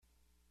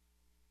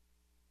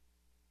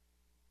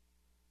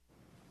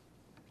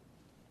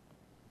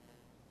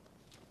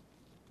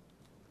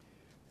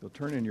You'll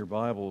turn in your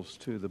Bibles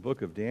to the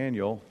book of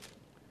Daniel,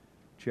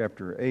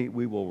 chapter 8.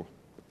 We will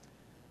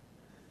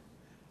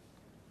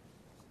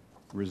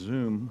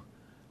resume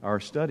our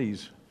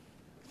studies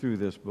through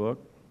this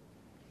book.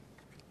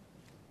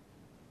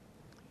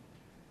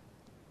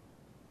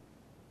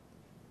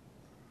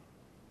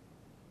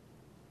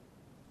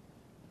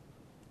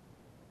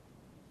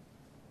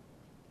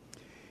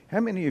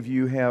 How many of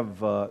you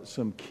have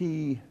some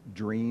key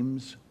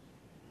dreams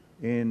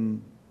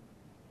in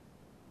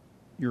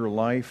your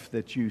life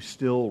that you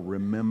still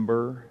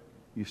remember?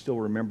 You still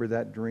remember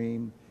that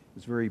dream?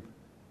 It's very,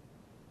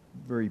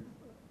 very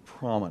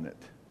prominent.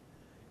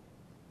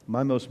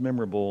 My most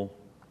memorable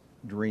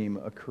dream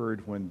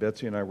occurred when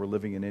Betsy and I were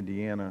living in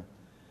Indiana,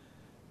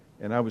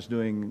 and I was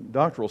doing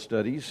doctoral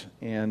studies,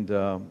 and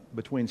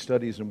between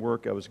studies and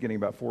work, I was getting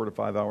about 4 to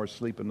 5 hours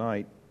sleep a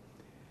night.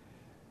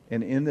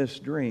 And in this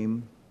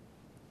dream,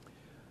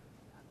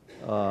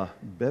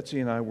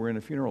 Betsy and I were in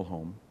a funeral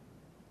home,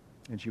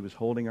 and she was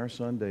holding our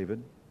son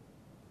David,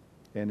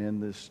 and in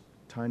this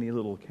tiny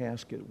little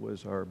casket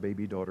was our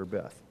baby daughter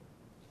Beth.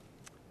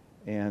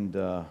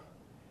 And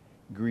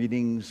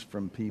greetings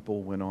from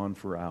people went on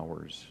for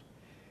hours.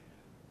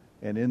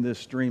 And in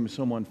this dream,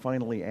 someone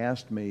finally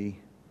asked me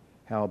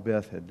how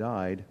Beth had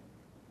died,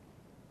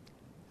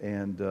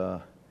 and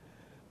the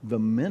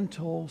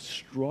mental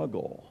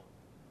struggle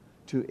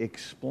to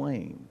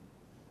explain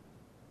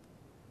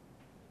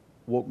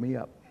woke me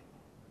up.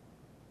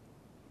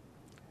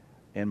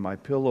 And my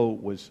pillow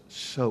was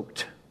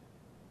soaked.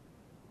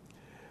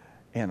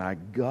 And I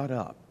got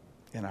up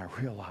and I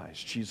realized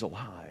she's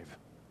alive.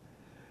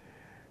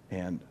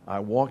 And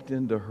I walked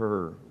into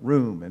her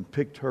room and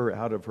picked her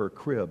out of her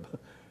crib,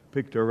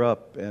 picked her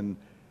up and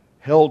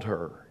held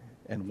her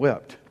and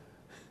wept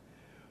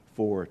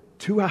for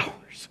 2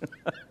 hours.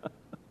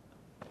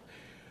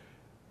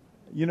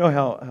 You know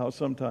how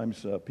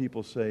sometimes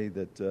people say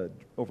that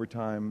over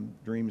time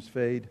dreams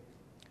fade?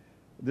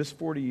 This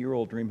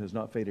 40-year-old dream has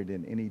not faded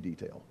in any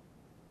detail.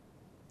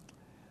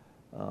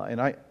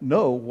 And I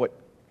know what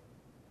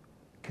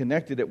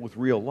connected it with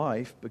real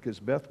life because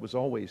Beth was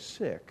always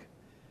sick.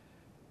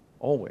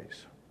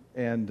 Always.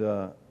 And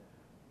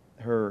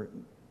her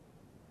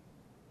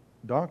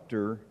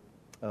doctor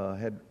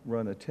had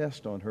run a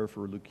test on her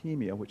for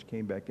leukemia, which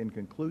came back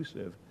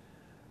inconclusive,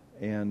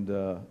 and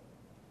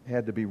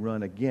had to be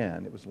run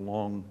again. It was a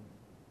long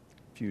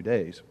few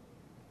days.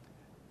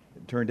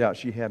 It turned out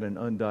she had an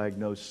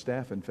undiagnosed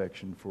staph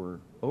infection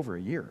for over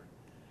a year.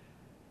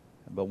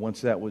 But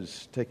once that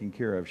was taken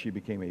care of, she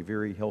became a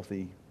very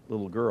healthy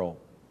little girl.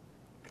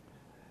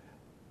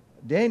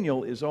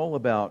 Daniel is all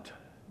about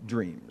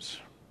dreams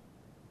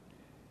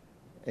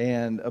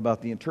and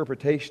about the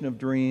interpretation of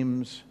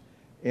dreams,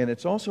 and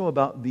it's also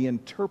about the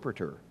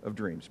interpreter of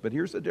dreams. But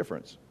here's the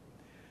difference.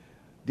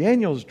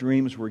 Daniel's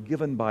dreams were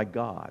given by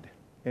God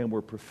and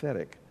were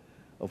prophetic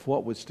of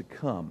what was to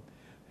come.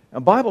 Now,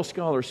 Bible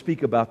scholars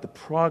speak about the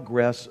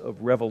progress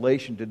of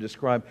revelation to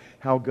describe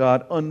how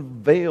God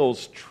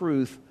unveils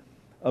truth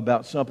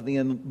about something,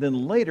 and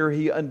then later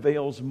He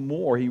unveils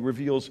more. He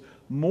reveals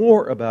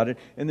more about it,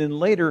 and then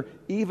later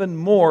even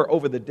more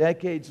over the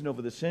decades and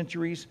over the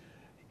centuries.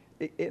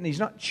 And He's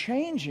not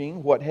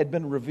changing what had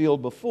been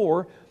revealed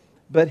before,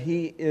 but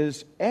He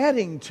is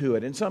adding to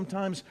it and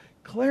sometimes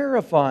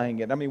clarifying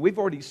it. I mean, we've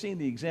already seen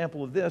the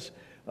example of this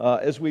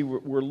as we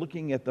were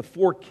looking at the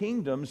 4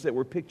 kingdoms that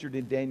were pictured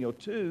in Daniel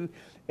 2,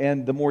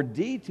 and the more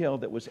detail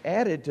that was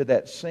added to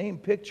that same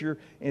picture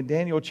in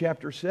Daniel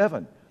chapter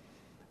 7.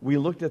 We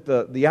looked at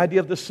the idea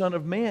of the Son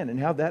of Man and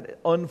how that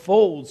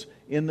unfolds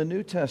in the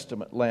New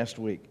Testament last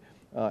week,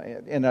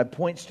 and that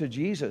points to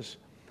Jesus.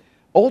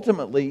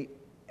 Ultimately,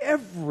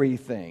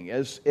 everything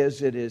as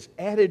it is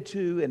added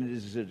to and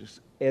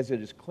as it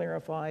is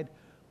clarified,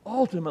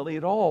 ultimately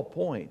it all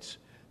points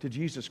to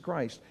Jesus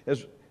Christ.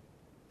 As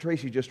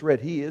Tracy just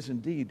read, He is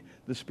indeed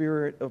the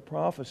Spirit of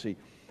prophecy.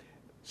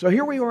 So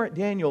here we are at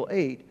Daniel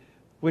 8,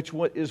 which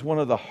is one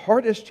of the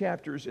hardest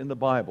chapters in the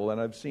Bible,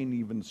 and I've seen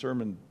even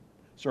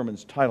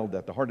sermons titled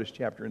that, the hardest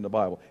chapter in the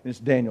Bible, and it's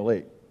Daniel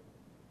 8.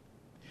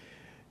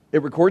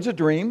 It records a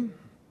dream,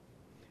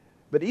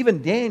 but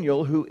even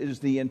Daniel, who is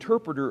the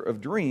interpreter of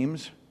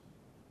dreams,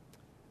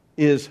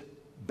 is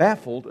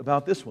baffled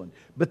about this one.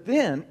 But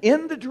then,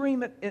 in the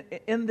dream,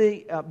 in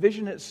the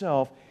vision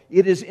itself,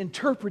 it is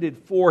interpreted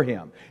for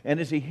him. And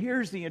as he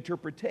hears the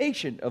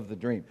interpretation of the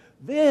dream,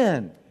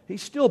 then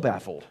he's still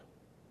baffled.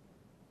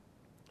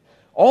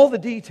 All the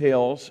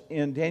details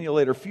in Daniel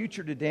 8 are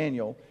future to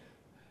Daniel.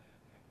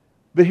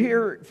 But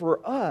here, for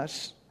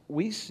us,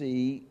 we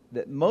see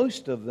that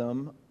most of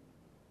them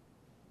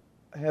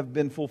have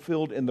been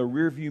fulfilled in the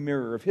rearview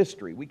mirror of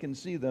history. We can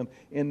see them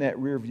in that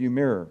rearview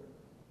mirror.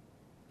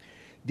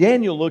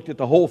 Daniel looked at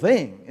the whole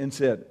thing and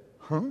said,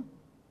 huh?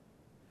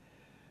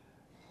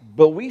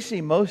 But we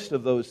see most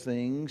of those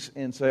things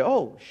and say,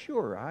 oh,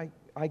 sure,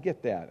 I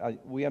get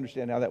that. We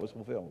understand how that was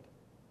fulfilled.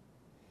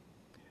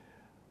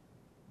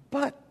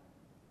 But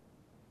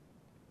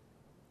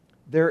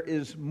there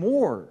is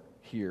more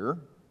here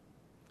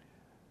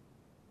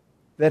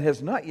that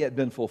has not yet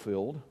been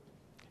fulfilled,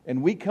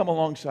 And we come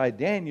alongside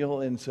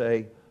Daniel and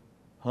say,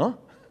 huh?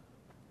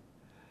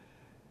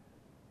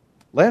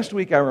 Last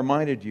week I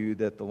reminded you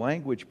that the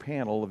language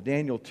panel of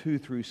Daniel 2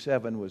 through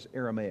 7 was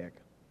Aramaic.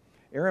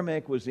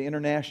 Aramaic was the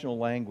international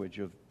language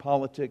of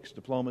politics,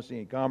 diplomacy,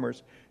 and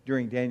commerce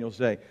during Daniel's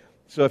day.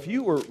 So if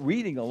you were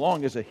reading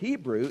along as a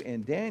Hebrew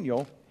in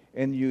Daniel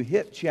and you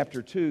hit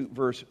chapter 2,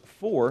 verse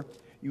 4,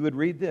 you would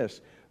read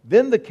this.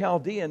 Then the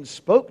Chaldeans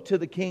spoke to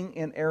the king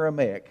in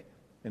Aramaic.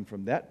 And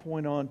from that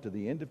point on to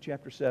the end of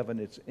chapter 7,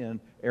 it's in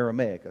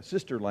Aramaic, a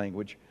sister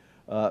language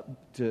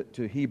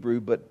to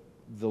Hebrew, but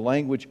the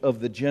language of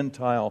the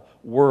Gentile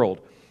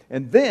world.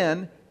 And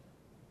then,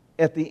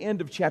 at the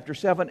end of chapter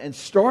 7 and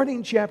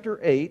starting chapter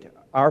 8,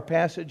 our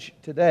passage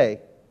today,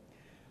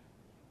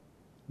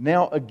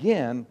 now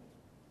again,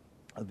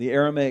 the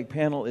Aramaic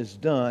panel is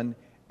done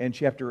and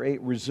chapter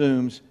 8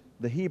 resumes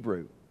the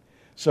Hebrew.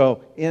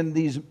 So in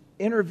these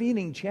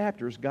intervening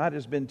chapters, God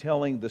has been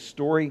telling the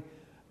story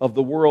of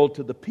the world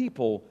to the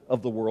people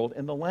of the world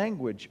and the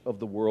language of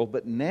the world.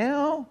 But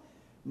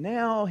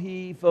now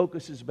he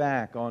focuses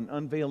back on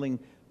unveiling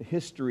the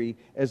history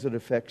as it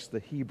affects the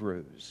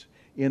Hebrews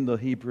in the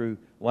Hebrew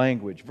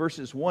language.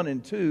 Verses 1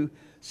 and 2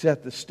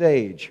 set the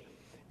stage.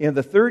 In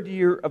the 3rd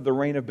year of the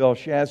reign of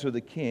Belshazzar the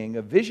king,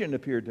 a vision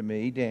appeared to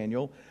me,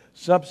 Daniel,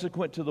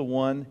 subsequent to the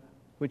one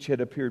which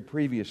had appeared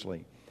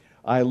previously.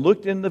 I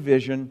looked in the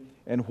vision,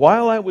 and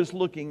while I was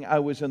looking, I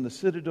was in the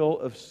citadel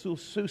of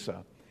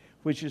Susa,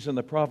 which is in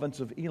the province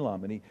of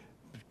Elam. And he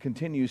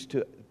continues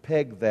to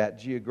peg that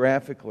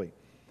geographically.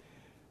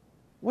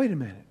 Wait a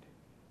minute.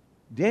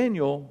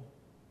 Daniel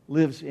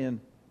lives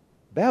in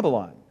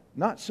Babylon,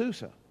 not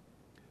Susa.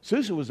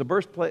 Susa was the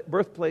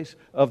birthplace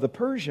of the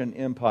Persian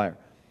Empire.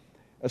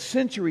 A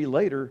century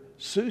later,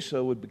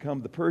 Susa would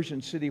become the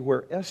Persian city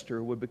where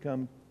Esther would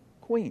become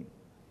queen.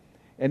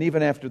 And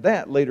even after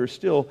that, later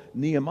still,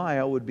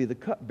 Nehemiah would be the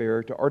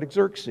cupbearer to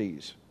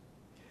Artaxerxes.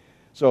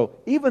 So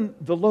even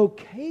the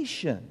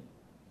location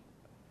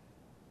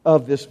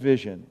of this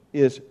vision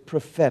is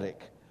prophetic.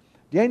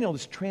 Daniel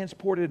is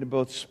transported in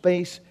both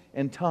space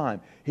and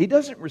time. He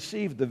doesn't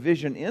receive the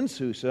vision in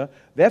Susa.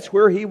 That's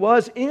where he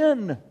was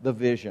in the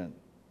vision.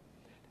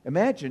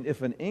 Imagine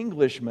if an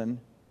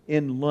Englishman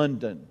in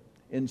London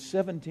in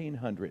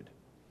 1700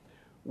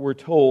 were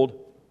told,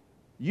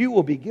 you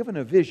will be given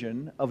a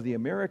vision of the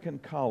American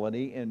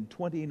colony in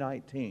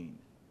 2019.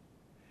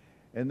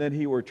 And then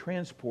he were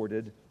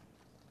transported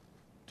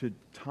to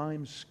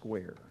Times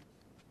Square.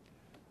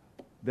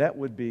 That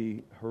would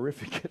be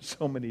horrific at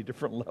so many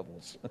different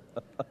levels.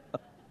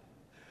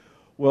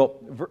 Well,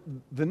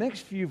 the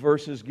next few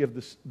verses give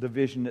the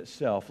vision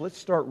itself. Let's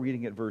start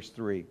reading at verse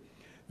 3.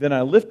 Then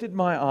I lifted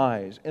my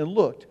eyes and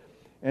looked,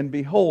 and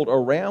behold, a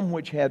ram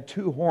which had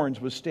 2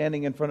 horns was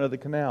standing in front of the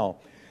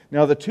canal.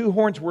 Now the 2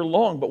 horns were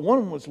long, but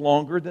one was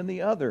longer than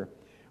the other,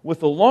 with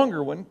the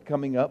longer one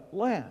coming up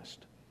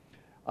last.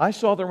 I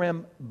saw the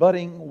ram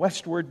butting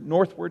westward,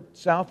 northward,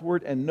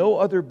 southward, and no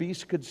other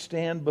beast could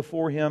stand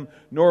before him,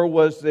 nor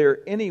was there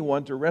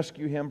anyone to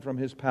rescue him from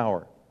his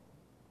power.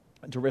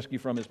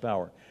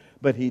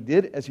 But he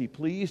did as he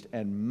pleased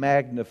and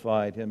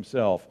magnified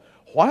himself.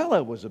 While I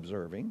was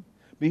observing,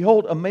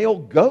 behold, a male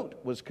goat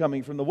was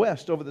coming from the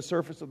west over the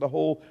surface of the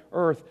whole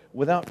earth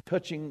without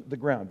touching the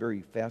ground.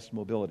 Very fast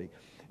mobility.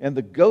 And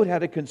the goat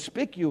had a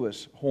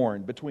conspicuous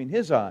horn between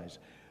his eyes,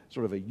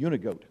 sort of a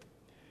unigoat.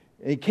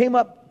 And he came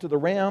up to the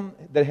ram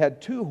that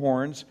had 2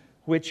 horns,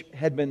 which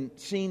had been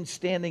seen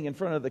standing in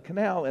front of the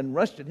canal, and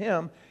rushed at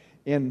him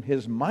in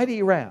his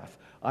mighty wrath.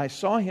 I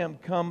saw him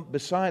come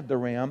beside the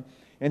ram,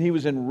 and he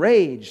was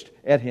enraged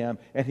at him,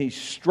 and he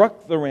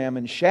struck the ram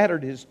and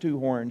shattered his 2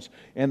 horns,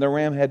 and the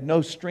ram had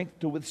no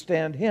strength to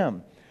withstand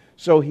him.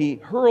 So he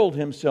hurled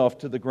himself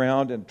to the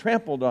ground and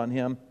trampled on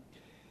him,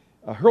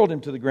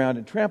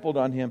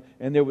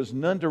 and there was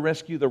none to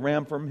rescue the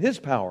ram from his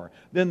power.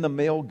 Then the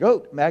male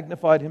goat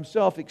magnified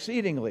himself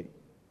exceedingly.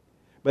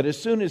 But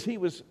as soon as he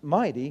was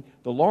mighty,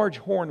 the large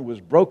horn was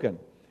broken,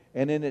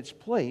 and in its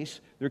place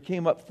there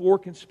came up 4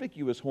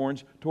 conspicuous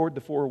horns toward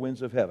the 4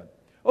 winds of heaven.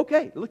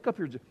 Okay, look up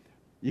here.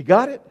 You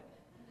got it?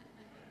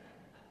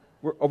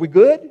 Are we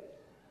good?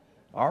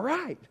 All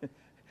right.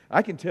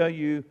 I can tell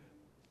you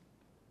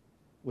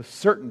with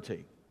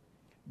certainty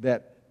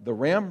that the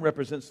ram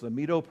represents the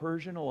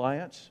Medo-Persian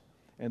alliance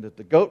and that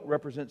the goat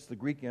represents the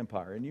Greek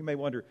Empire. And you may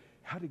wonder,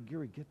 how did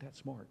Gary get that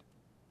smart?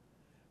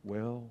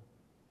 Well,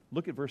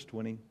 look at verse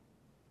 20.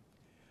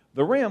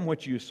 The ram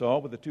which you saw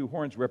with the 2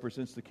 horns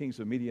represents the kings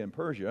of Media and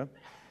Persia.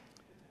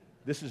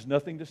 This is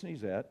nothing to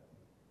sneeze at.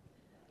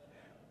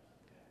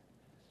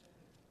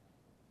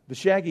 The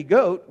shaggy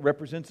goat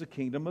represents the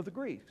kingdom of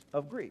Greece.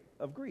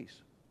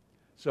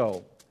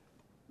 So,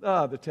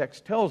 the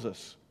text tells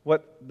us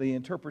what the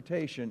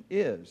interpretation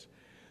is.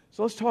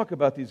 So let's talk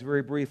about these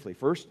very briefly.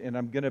 First, and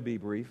I'm going to be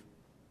brief,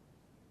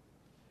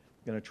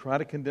 I'm going to try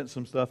to condense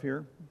some stuff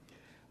here.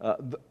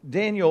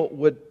 Daniel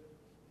would,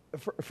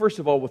 first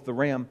of all, with the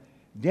ram,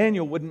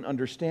 Daniel wouldn't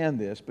understand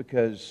this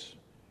because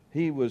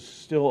he was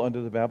still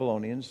under the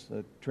Babylonians.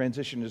 The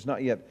transition has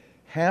not yet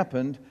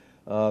happened.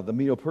 The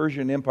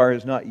Medo-Persian Empire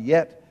has not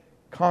yet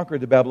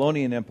conquered the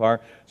Babylonian Empire.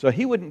 So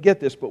he wouldn't get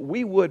this, but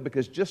we would,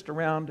 because just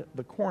around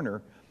the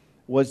corner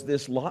was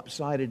this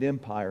lopsided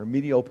empire,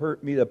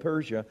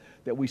 Medo-Persia,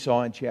 that we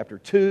saw in chapter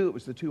 2. It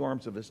was the two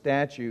arms of a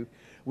statue.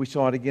 We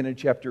saw it again in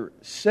chapter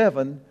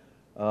 7,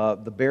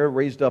 the bear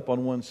raised up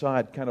on one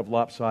side, kind of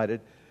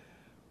lopsided.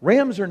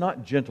 Rams are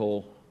not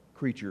gentle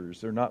creatures.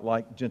 They're not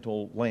like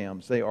gentle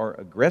lambs. They are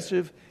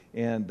aggressive,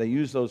 and they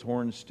use those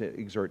horns to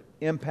exert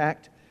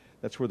impact.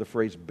 That's where the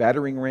phrase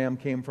battering ram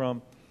came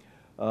from.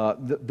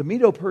 The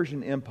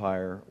Medo-Persian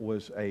Empire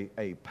was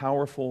a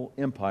powerful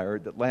empire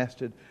that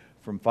lasted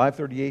from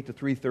 538 to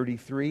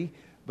 333.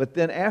 But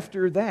then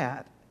after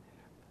that,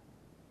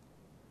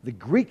 the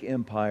Greek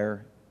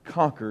Empire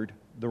conquered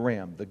the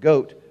ram. The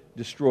goat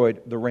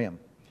destroyed the ram.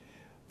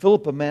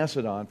 Philip of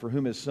Macedon, for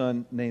whom his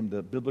son named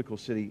the biblical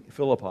city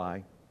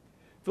Philippi,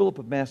 Philip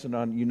of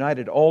Macedon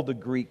united all the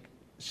Greek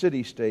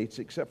city-states,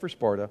 except for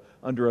Sparta,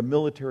 under a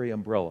military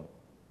umbrella.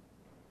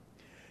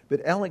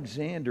 But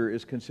Alexander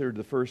is considered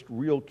the first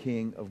real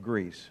king of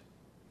Greece.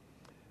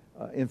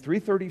 In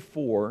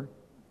 334,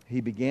 he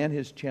began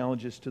his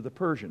challenges to the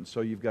Persians. So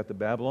you've got the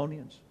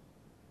Babylonians.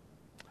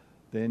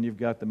 Then you've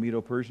got the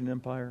Medo-Persian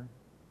Empire.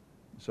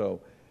 So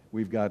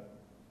we've got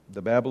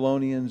the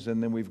Babylonians,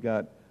 and then we've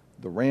got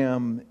the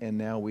ram, and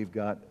now we've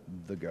got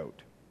the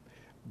goat.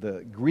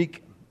 The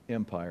Greek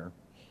Empire.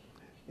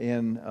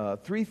 In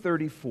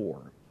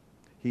 334,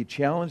 he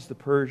challenged the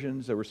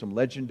Persians. There were some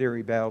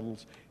legendary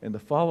battles. In the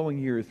following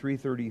year,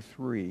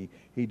 333,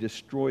 he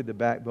destroyed the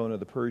backbone of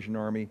the Persian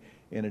army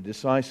in a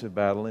decisive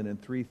battle. And in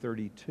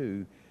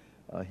 332,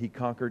 he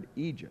conquered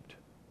Egypt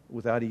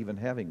without even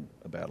having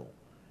a battle.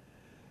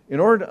 In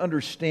order to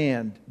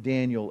understand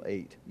Daniel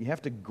 8, you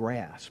have to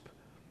grasp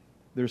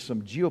there's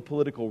some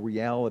geopolitical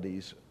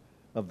realities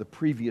of the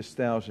previous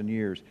 1,000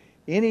 years.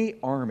 Any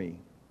army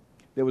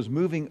that was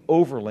moving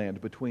overland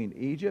between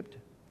Egypt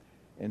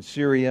and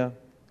Syria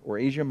or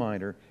Asia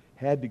Minor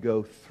had to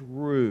go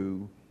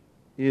through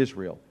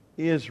Israel.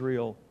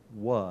 Israel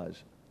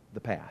was the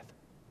path.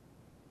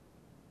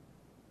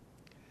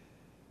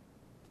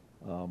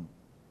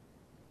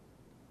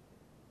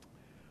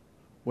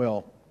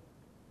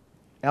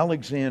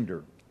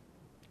 Alexander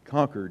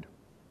conquered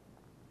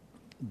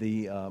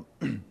the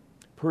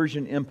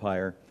Persian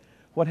Empire.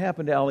 What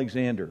happened to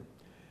Alexander?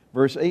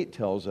 Verse 8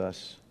 tells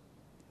us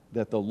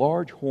that the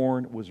large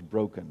horn was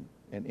broken,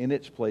 and in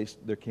its place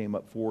there came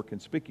up 4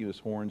 conspicuous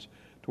horns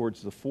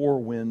towards the 4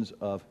 winds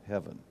of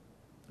heaven.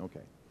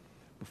 Okay.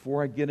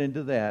 Before I get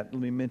into that,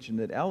 let me mention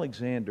that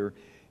Alexander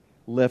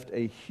left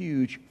a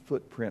huge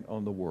footprint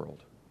on the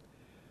world.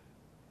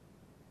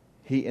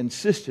 He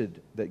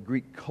insisted that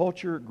Greek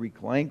culture,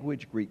 Greek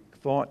language, Greek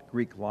thought,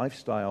 Greek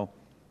lifestyle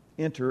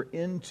enter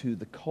into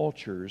the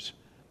cultures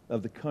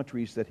of the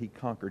countries that he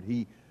conquered.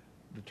 The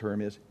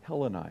term is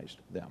Hellenized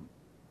them.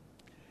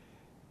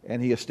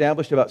 And he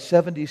established about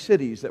 70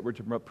 cities that were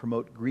to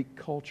promote Greek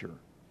culture.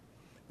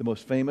 The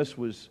most famous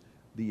was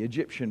the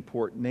Egyptian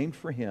port named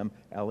for him,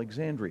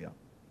 Alexandria.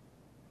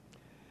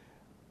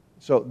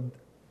 So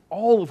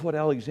all of what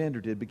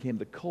Alexander did became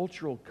the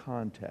cultural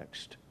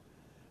context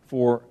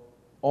for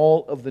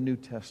all of the New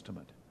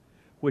Testament,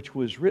 which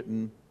was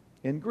written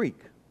in Greek,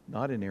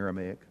 not in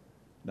Aramaic,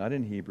 not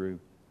in Hebrew,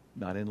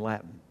 not in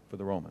Latin for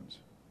the Romans.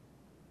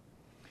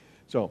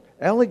 So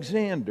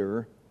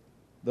Alexander,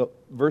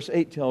 verse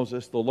 8 tells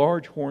us, the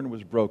large horn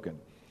was broken.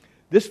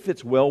 This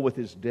fits well with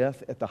his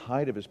death at the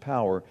height of his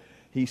power.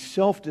 He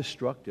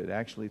self-destructed,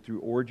 actually, through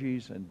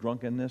orgies and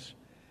drunkenness,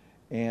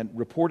 and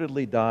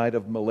reportedly died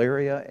of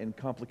malaria and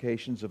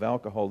complications of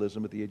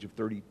alcoholism at the age of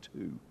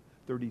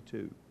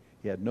 32.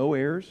 He had no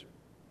heirs,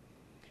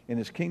 and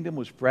his kingdom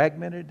was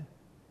fragmented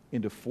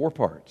into 4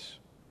 parts.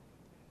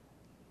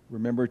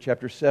 Remember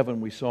chapter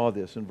 7, we saw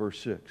this in verse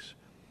 6.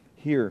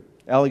 Here,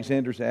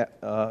 Alexander's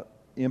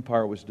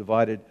empire was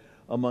divided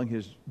among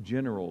his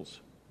generals.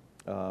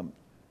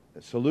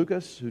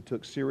 Seleucus, who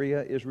took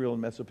Syria, Israel,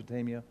 and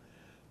Mesopotamia.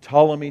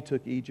 Ptolemy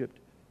took Egypt.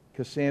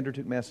 Cassander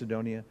took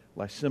Macedonia.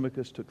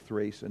 Lysimachus took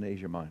Thrace and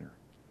Asia Minor.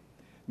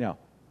 Now,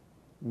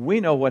 we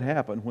know what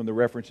happened when the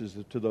references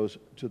to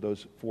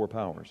those 4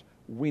 powers.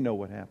 We know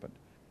what happened.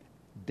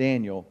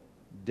 Daniel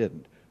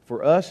didn't.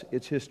 For us,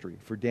 it's history.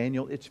 For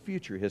Daniel, it's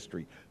future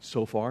history.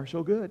 So far,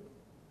 so good.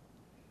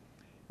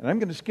 And I'm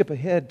going to skip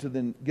ahead to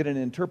then get an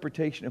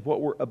interpretation of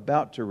what we're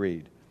about to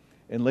read.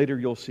 And later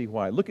you'll see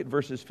why. Look at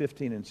verses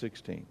 15 and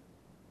 16.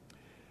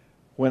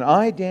 When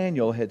I,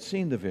 Daniel, had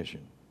seen the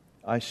vision,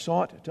 I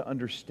sought to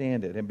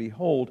understand it. And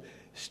behold,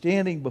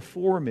 standing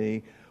before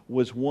me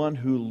was one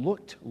who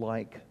looked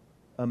like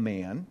a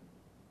man.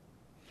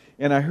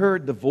 And I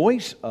heard the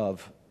voice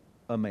of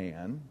a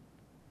man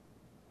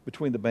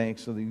between the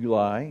banks of the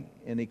Ulai,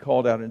 and he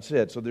called out and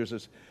said, so there's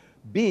this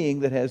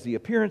being that has the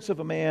appearance of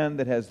a man,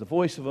 that has the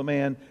voice of a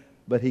man,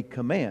 but he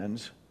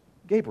commands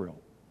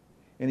Gabriel.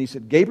 And he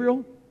said,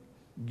 Gabriel,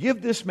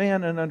 give this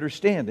man an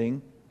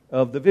understanding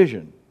of the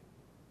vision.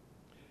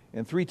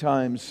 And 3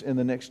 times in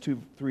the next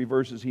 3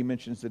 verses he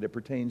mentions that it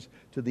pertains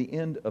to the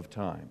end of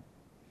time.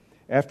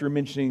 After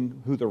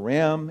mentioning who the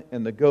ram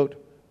and the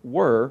goat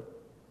were,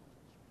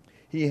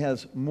 he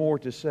has more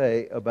to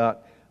say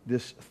about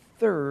this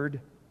third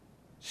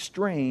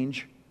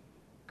strange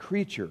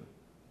creature.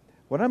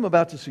 What I'm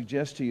about to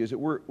suggest to you is that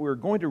what we're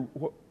going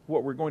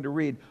to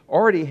read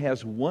already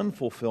has one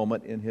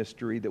fulfillment in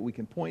history that we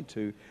can point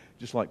to,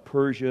 just like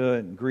Persia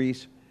and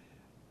Greece,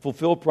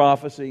 fulfilled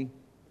prophecy,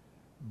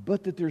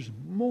 but that there's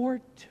more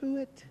to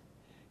it.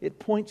 It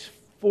points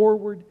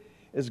forward,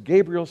 as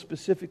Gabriel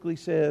specifically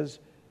says,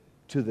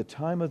 to the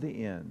time of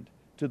the end,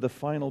 to the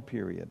final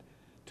period,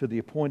 to the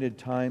appointed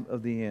time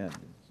of the end,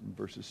 in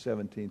verses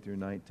 17 through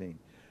 19.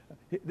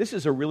 This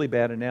is a really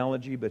bad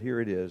analogy, but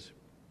here it is.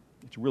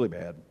 It's really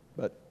bad.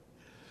 But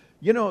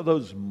you know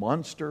those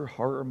monster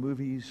horror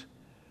movies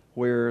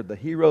where the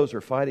heroes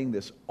are fighting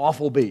this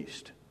awful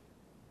beast,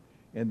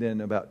 and then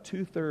about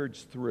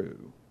 2/3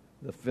 through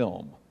the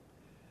film,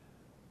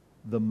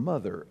 the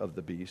mother of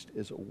the beast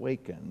is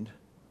awakened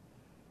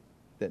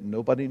that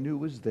nobody knew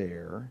was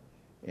there,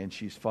 and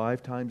she's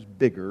 5 times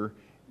bigger,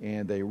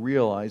 and they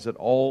realize that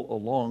all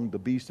along the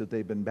beast that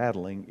they've been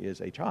battling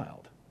is a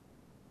child.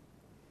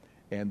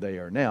 And they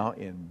are now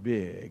in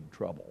big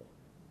trouble.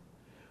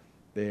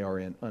 They are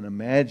in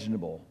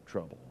unimaginable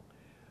trouble.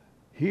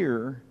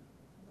 Here,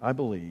 I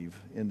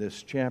believe, in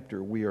this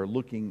chapter, we are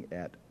looking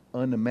at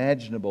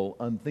unimaginable,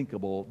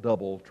 unthinkable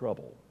double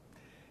trouble.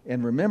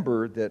 And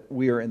remember that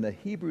we are in the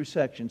Hebrew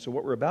section, so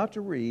what we're about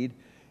to read,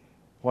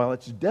 while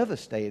it's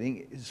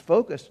devastating, is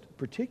focused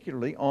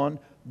particularly on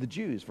the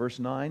Jews. Verse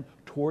 9,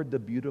 toward the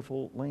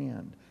beautiful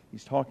land.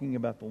 He's talking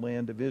about the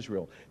land of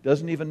Israel.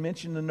 Doesn't even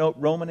mention the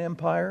Roman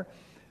Empire.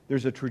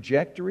 There's a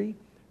trajectory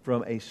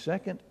from a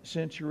 2nd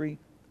century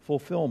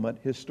fulfillment,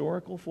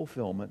 historical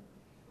fulfillment,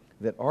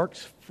 that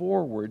arcs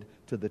forward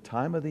to the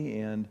time of the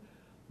end,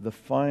 the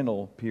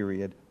final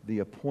period, the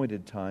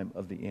appointed time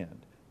of the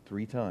end.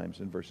 3 times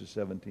in verses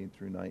 17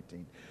 through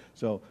 19.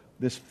 So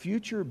this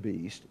future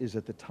beast is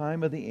at the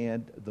time of the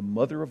end, the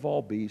mother of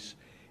all beasts,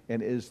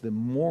 and is the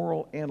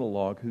moral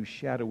analog whose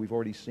shadow we've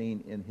already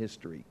seen in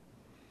history.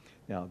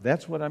 Now,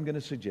 that's what I'm going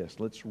to suggest.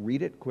 Let's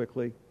read it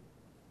quickly.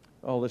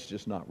 Oh, let's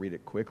just not read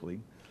it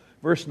quickly.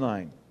 Verse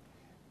 9.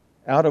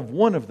 Out of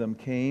one of them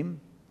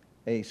came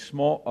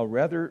forth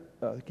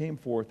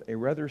a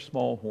rather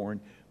small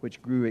horn,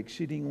 which grew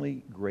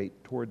exceedingly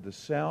great toward the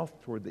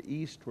south, toward the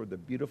east, toward the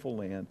beautiful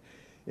land.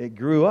 It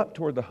grew up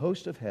toward the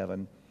host of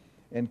heaven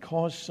and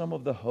caused some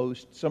of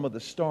the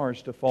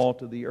stars to fall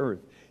to the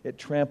earth. It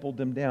trampled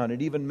them down.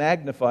 It even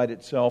magnified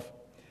itself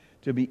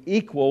to be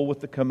equal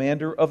with the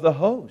commander of the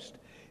host.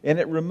 And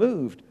it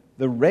removed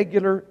the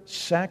regular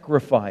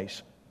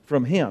sacrifice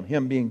from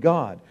him being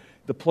God.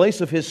 The place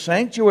of his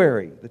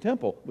sanctuary, the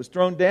temple, was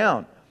thrown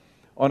down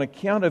on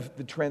account of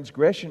the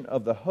transgression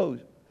of the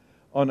host.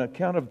 On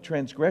account of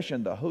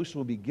transgression, the host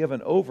will be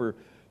given over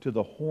to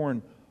the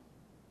horn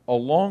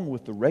along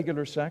with the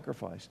regular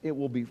sacrifice. It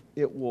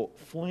will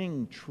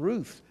fling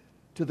truth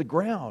to the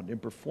ground and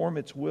perform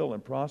its will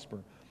and prosper.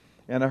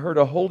 And I heard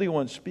a holy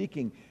one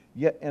speaking,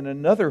 and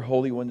another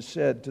holy one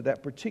said to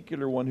that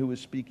particular one who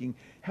was speaking,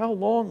 how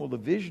long will the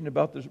vision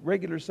about the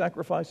regular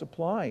sacrifice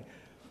apply,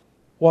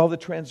 while the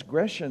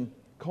transgression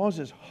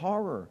causes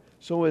horror,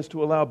 so as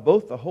to allow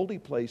both the holy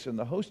place and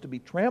the host to be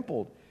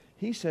trampled?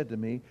 He said to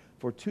me,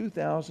 for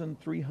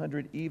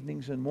 2,300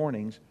 evenings and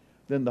mornings,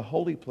 then the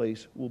holy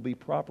place will be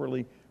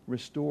properly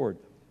restored.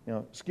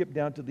 Now, skip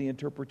down to the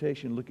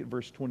interpretation. Look at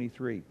verse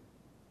 23.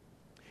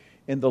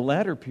 In the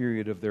latter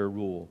period of their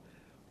rule,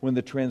 when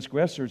the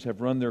transgressors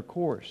have run their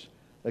course,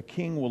 a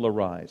king will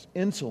arise,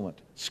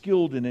 insolent,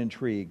 skilled in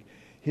intrigue.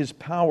 His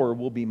power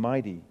will be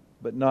mighty,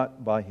 but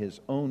not by his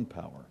own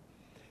power.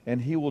 And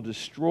he will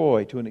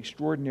destroy to an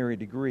extraordinary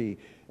degree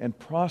and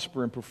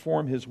prosper and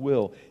perform his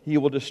will. He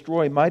will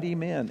destroy mighty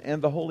men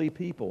and the holy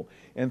people.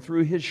 And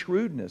through his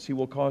shrewdness, he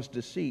will cause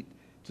deceit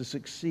to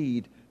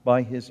succeed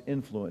by his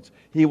influence.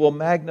 He will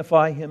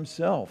magnify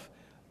himself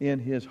in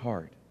his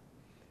heart.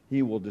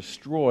 He will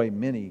destroy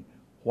many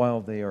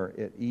while they are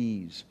at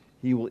ease.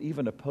 He will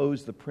even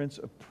oppose the prince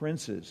of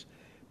princes,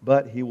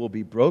 but he will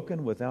be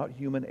broken without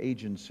human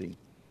agency.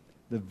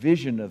 The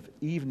vision of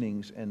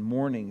evenings and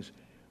mornings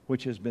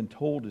which has been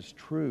told is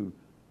true,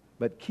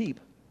 but keep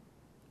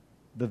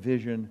the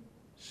vision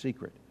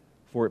secret,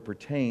 for it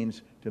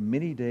pertains to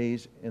many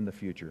days in the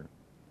future.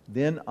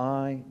 Then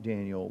I,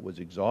 Daniel, was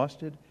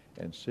exhausted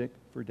and sick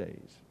for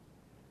days.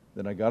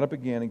 Then I got up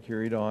again and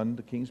carried on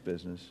the king's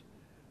business.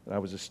 And I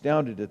was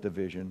astounded at the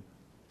vision,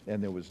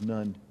 and there was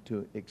none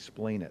to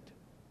explain it.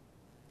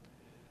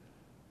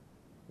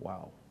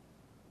 Wow.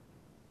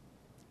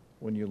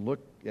 When you look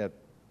at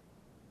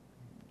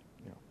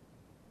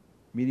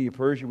Media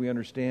Persia, we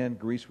understand.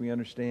 Greece, we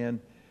understand.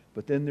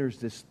 But then there's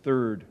this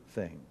third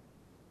thing.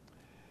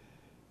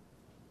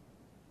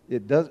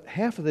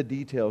 Half of the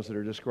details that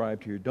are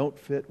described here don't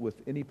fit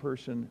with any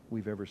person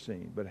we've ever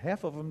seen, but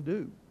half of them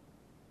do.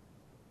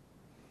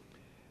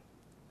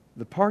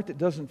 The part that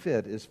doesn't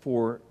fit is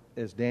for,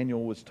 as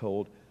Daniel was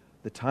told,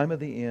 the time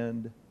of the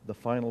end, the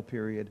final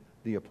period,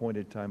 the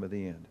appointed time of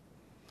the end.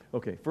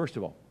 Okay, first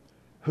of all,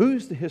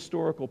 who's the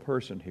historical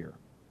person here?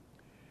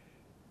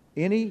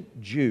 Any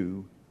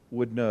Jew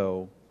would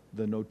know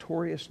the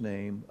notorious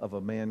name of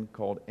a man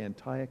called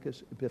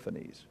Antiochus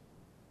Epiphanes.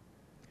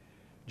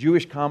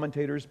 Jewish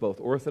commentators, both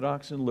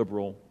Orthodox and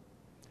liberal,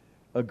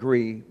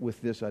 agree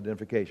with this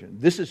identification.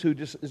 This is who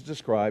is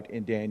described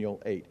in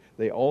Daniel 8.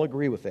 They all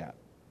agree with that.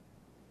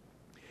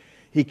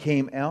 He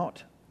came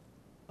out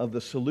of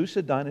the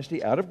Seleucid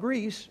dynasty, out of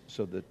Greece,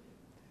 so that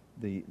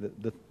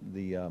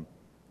the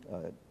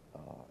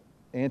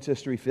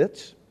ancestry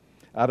fits,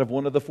 out of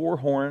one of the four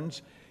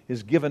horns.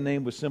 His given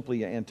name was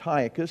simply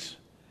Antiochus.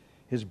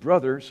 His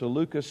brother,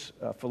 Seleucus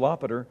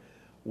Philopator,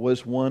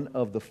 was one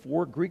of the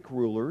four Greek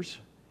rulers,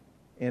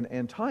 and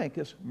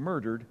Antiochus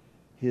murdered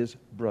his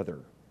brother.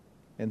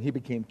 And he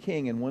became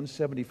king in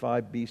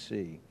 175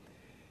 BC.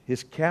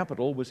 His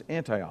capital was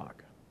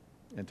Antioch.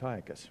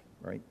 Antiochus,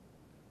 right?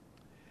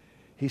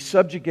 He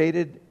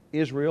subjugated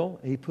Israel.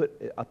 He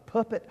put a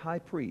puppet high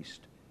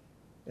priest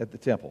at the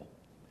temple.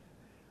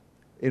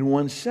 In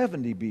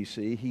 170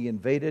 BC, he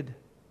invaded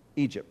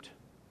Egypt.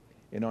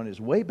 And on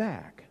his way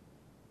back,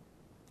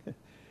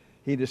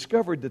 he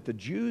discovered that the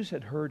Jews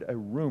had heard a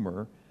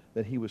rumor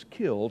that he was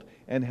killed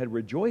and had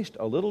rejoiced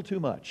a little too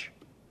much.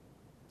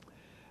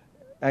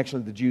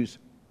 Actually, the Jews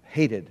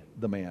hated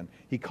the man.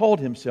 He called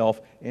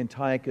himself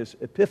Antiochus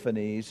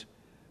Epiphanes,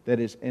 that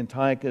is,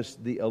 Antiochus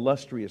the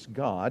illustrious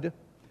god,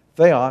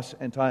 Theos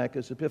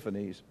Antiochus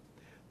Epiphanes.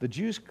 The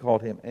Jews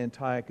called him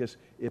Antiochus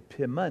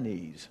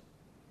Epimanes,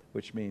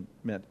 which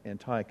meant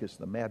Antiochus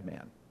the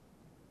madman.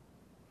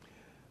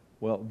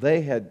 Well,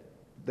 they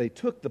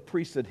took the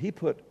priest that he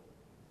put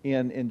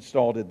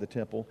installed in the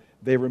temple.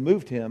 They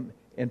removed him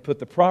and put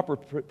the proper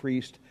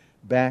priest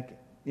back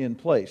in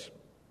place.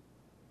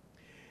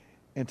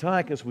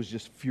 Antiochus was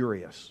just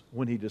furious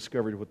when he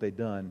discovered what they'd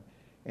done,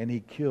 and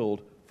he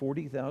killed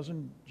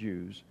 40,000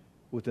 Jews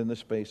within the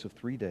space of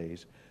 3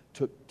 days,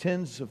 took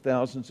tens of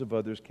thousands of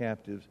others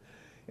captives,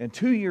 and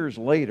 2 years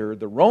later,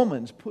 the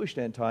Romans pushed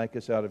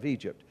Antiochus out of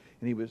Egypt.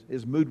 And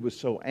his mood was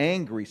so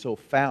angry, so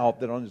foul,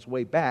 that on his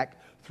way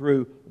back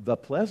through the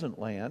pleasant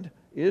land,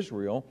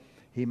 Israel,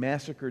 he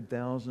massacred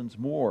thousands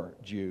more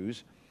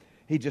Jews.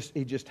 He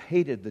just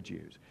hated the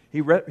Jews.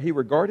 He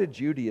regarded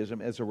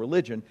Judaism as a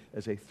religion,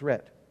 as a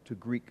threat to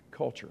Greek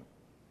culture.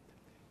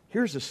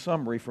 Here's a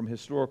summary from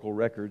historical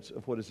records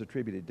of what is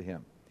attributed to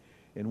him.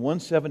 In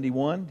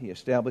 171, he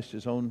established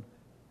his own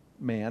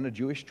man, a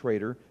Jewish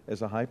traitor,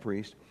 as a high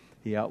priest.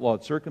 He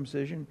outlawed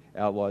circumcision,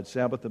 outlawed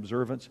Sabbath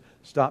observance,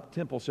 stopped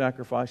temple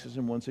sacrifices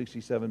in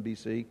 167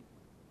 BC.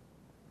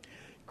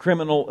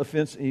 Criminal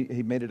offense,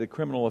 he made it a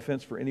criminal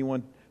offense for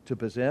anyone to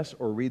possess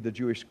or read the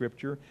Jewish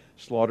scripture,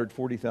 slaughtered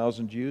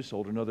 40,000 Jews,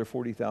 sold another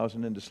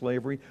 40,000 into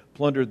slavery,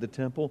 plundered the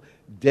temple,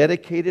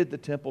 dedicated the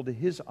temple to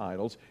his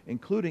idols,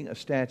 including a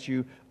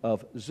statue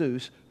of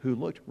Zeus who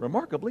looked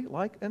remarkably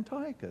like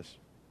Antiochus.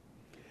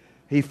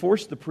 He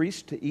forced the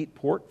priests to eat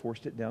pork,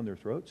 forced it down their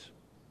throats,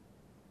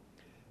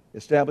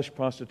 established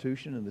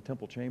prostitution in the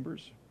temple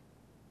chambers,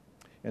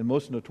 and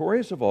most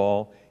notorious of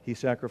all, he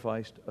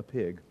sacrificed a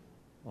pig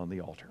on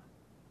the altar.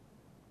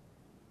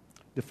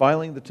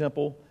 Defiling the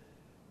temple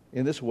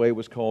in this way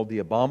was called the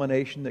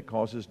abomination that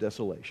causes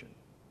desolation.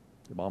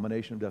 The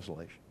abomination of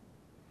desolation.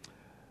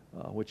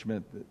 Which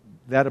meant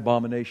that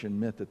abomination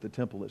meant that the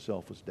temple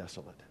itself was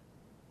desolate.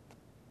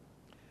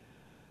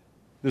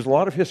 There's a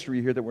lot of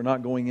history here that we're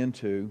not going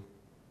into.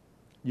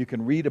 You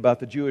can read about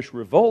the Jewish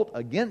revolt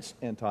against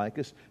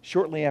Antiochus.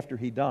 Shortly after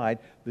he died,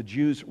 the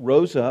Jews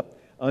rose up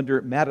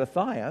under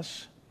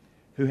Mattathias,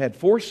 who had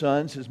 4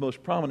 sons. His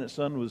most prominent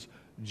son was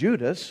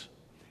Judas,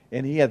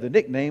 and he had the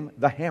nickname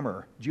the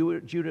Hammer,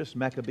 Judas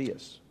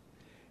Maccabeus.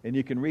 And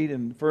you can read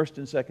in 1st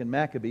and 2nd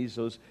Maccabees,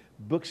 those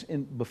books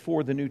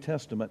before the New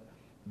Testament,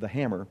 the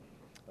Hammer,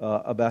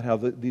 about how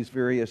these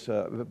various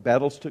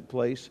battles took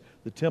place.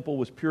 The temple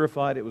was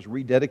purified, it was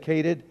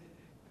rededicated,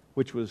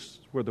 which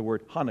was where the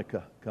word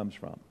Hanukkah comes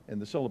from. And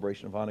the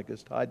celebration of Hanukkah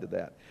is tied to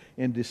that.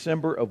 In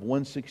December of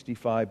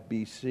 165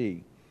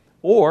 BC.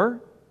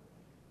 Or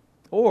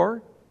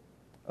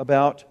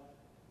about,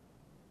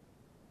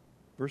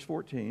 verse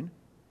 14,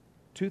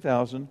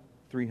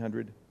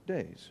 2,300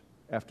 days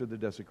after the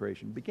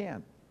desecration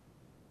began.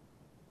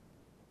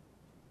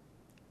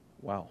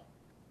 Wow.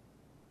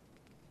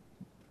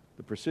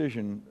 The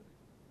precision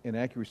and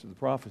accuracy of the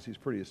prophecy is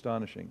pretty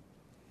astonishing.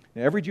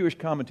 Now, every Jewish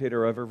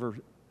commentator I've ever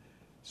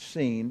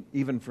seen,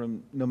 even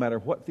from no matter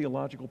what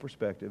theological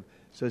perspective,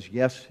 says,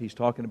 yes, he's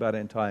talking about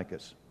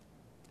Antiochus.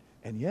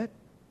 And yet,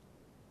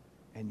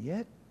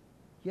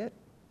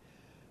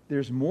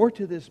 there's more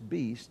to this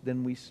beast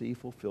than we see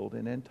fulfilled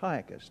in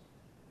Antiochus.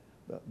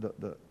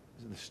 The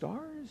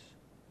stars?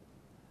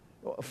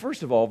 Well,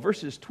 first of all,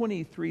 verses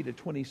 23 to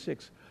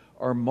 26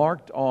 are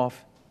marked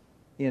off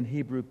in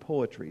Hebrew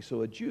poetry.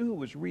 So a Jew who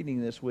was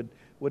reading this would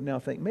now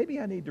think, maybe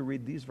I need to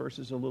read these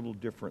verses a little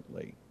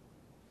differently.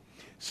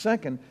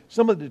 Second,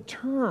 some of the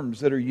terms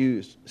that are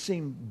used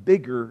seem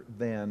bigger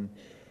than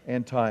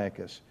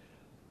Antiochus.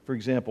 For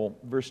example,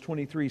 verse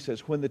 23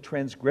 says, when the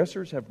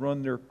transgressors have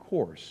run their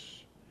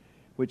course,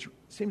 which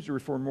seems to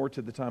refer more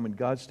to the time when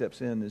God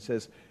steps in and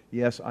says,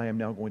 yes, I am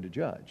now going to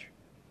judge.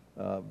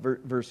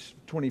 Verse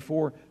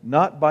 24,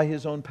 not by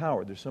his own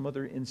power. There's some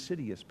other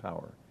insidious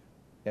power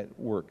at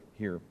work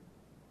here.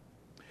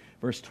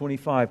 Verse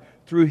 25,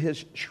 through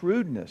his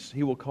shrewdness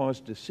he will cause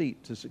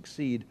deceit to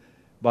succeed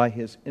by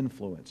his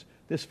influence.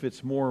 This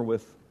fits more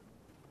with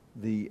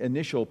the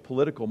initial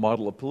political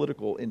model of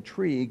political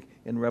intrigue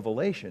in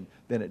Revelation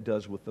than it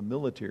does with the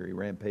military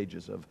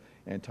rampages of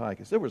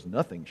Antiochus. There was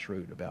nothing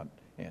shrewd about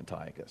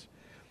Antiochus.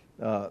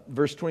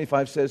 Verse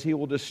 25 says, he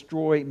will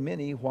destroy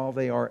many while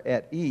they are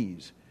at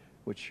ease,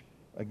 which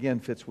again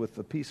fits with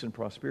the peace and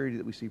prosperity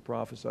that we see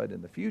prophesied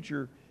in the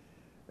future.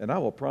 And I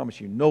will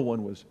promise you, no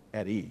one was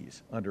at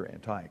ease under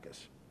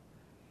Antiochus.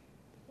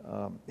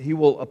 He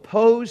will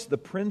oppose the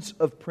prince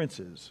of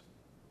princes.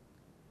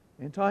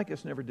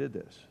 Antiochus never did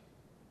this,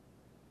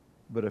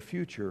 but a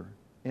future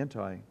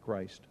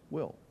Antichrist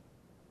will.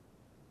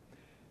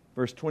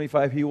 Verse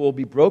 25, he will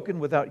be broken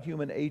without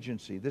human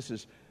agency.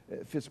 This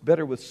fits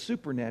better with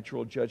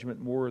supernatural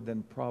judgment more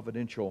than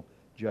providential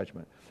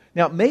judgment.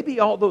 Now, maybe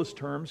all those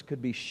terms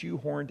could be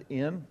shoehorned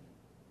in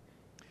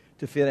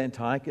to fit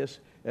Antiochus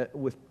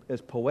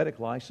as poetic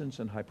license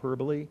and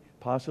hyperbole,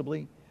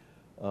 possibly,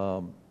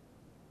 and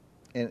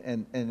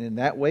in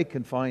that way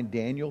confine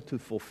Daniel to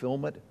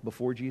fulfillment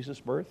before Jesus'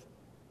 birth.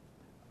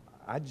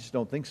 I just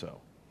don't think so.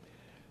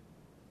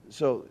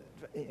 So,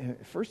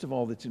 first of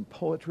all, it's in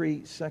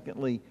poetry.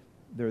 Secondly,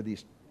 there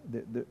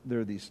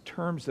are these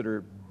terms that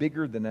are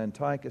bigger than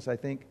Antiochus, I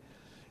think.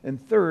 And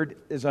third,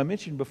 as I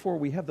mentioned before,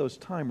 we have those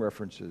time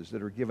references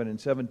that are given in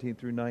 17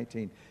 through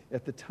 19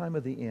 at the time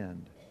of the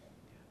end,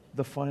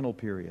 the final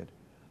period,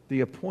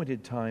 the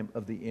appointed time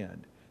of the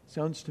end.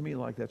 Sounds to me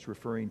like that's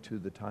referring to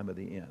the time of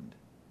the end.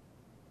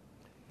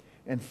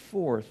 And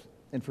fourth,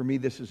 and for me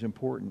this is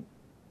important,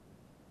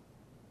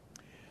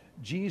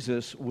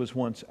 Jesus was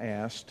once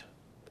asked,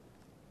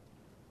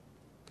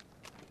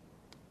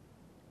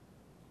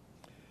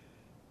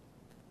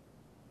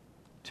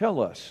 tell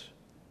us,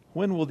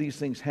 when will these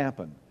things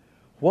happen?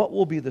 What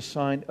will be the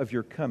sign of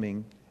your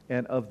coming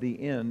and of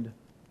the end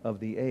of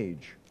the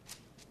age?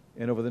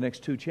 And over the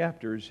next 2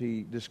 chapters,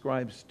 he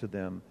describes to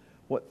them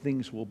what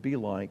things will be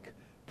like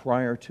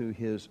prior to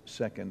his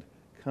second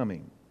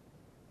coming.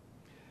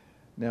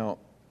 Now,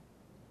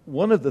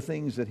 one of the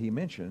things that he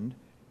mentioned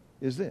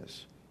is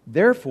this.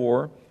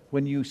 Therefore,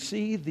 when you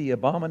see the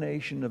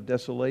abomination of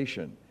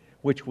desolation,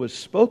 which was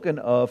spoken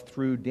of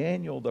through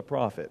Daniel the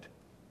prophet,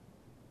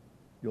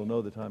 you'll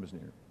know the time is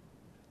near.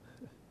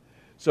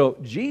 So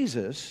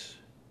Jesus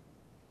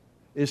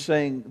is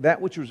saying that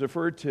which was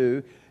referred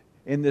to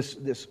in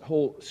this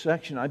whole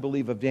section, I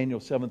believe, of Daniel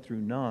 7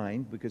 through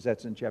 9, because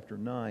that's in chapter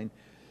 9.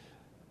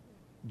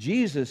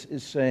 Jesus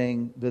is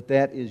saying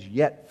that is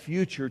yet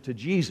future to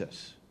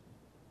Jesus.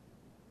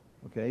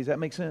 Okay, does that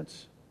make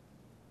sense?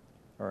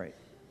 All right.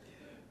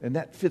 And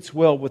that fits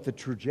well with the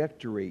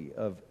trajectory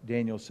of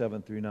Daniel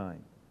 7 through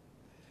 9.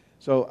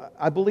 So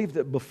I believe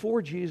that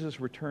before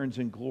Jesus returns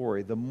in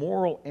glory, the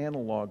moral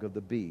analog of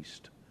the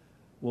beast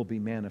will be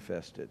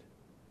manifested.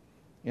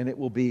 And it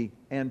will be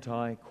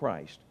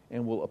anti-Christ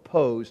and will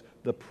oppose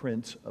the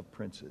prince of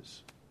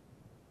princes,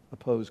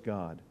 oppose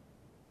God.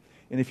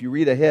 And if you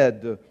read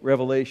ahead to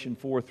Revelation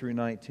 4 through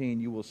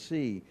 19, you will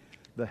see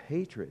the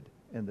hatred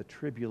and the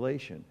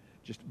tribulation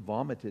just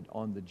vomited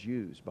on the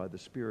Jews by the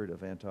spirit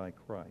of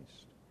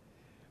Antichrist.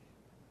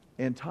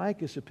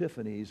 Antiochus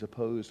Epiphanes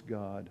opposed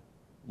God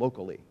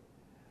locally.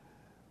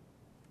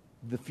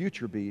 The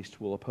future beast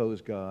will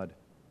oppose God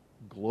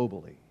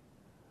globally.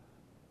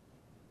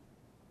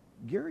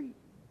 Gary,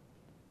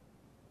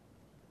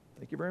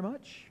 thank you very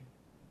much.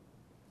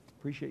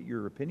 Appreciate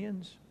your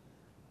opinions.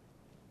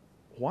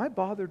 Why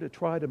bother to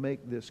try to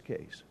make this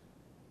case?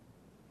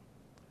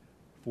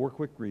 4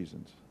 quick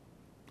reasons.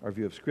 Our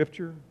view of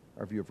Scripture,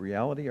 our view of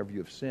reality, our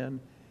view of sin,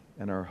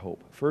 and our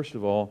hope. First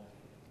of all,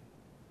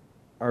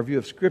 our view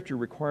of Scripture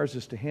requires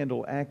us to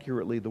handle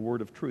accurately the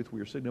word of truth. We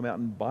are Signal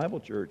Mountain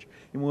Bible Church,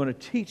 and we want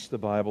to teach the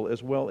Bible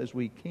as well as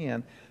we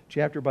can,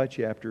 chapter by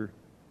chapter,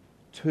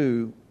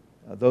 to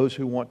those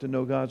who want to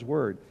know God's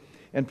Word.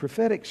 And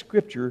prophetic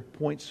Scripture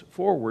points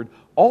forward,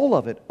 all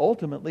of it,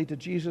 ultimately to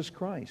Jesus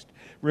Christ.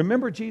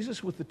 Remember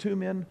Jesus with the 2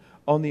 men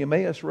on the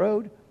Emmaus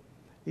Road?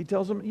 He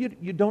tells them,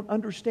 you don't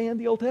understand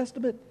the Old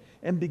Testament.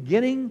 And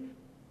beginning,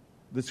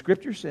 the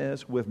Scripture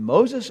says, with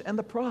Moses and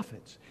the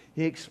prophets,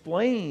 he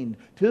explained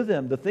to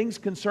them the things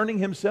concerning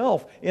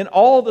himself in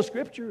all the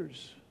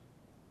Scriptures.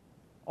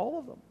 All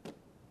of them.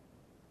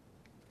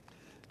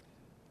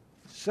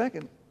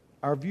 Second,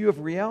 our view of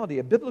reality.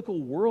 A biblical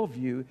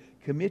worldview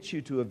commits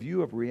you to a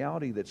view of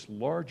reality that's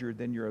larger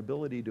than your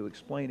ability to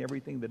explain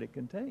everything that it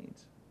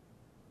contains.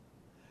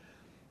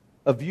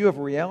 A view of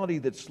reality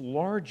that's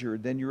larger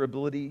than your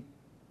ability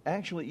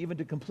actually even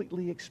to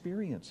completely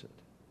experience it.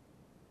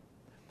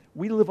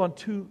 We live on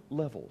 2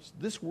 levels.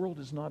 This world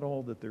is not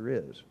all that there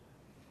is.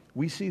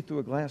 We see through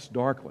a glass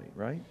darkly,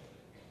 right?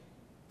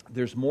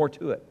 There's more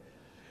to it.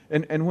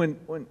 And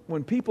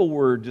when people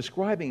were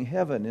describing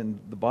heaven in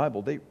the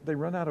Bible, they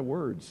run out of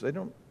words.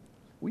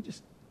 We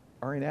just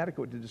are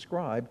inadequate to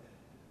describe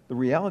the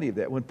reality of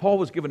that. When Paul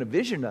was given a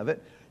vision of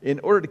it, in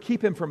order to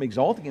keep him from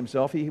exalting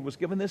himself, he was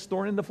given this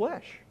thorn in the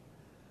flesh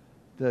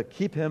to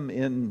keep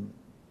him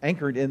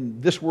anchored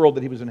in this world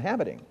that he was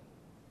inhabiting.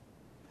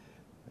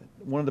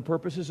 One of the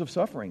purposes of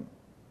suffering.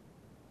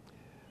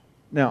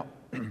 Now,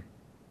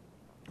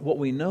 what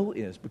we know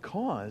is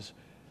because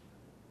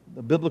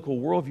the biblical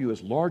worldview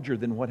is larger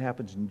than what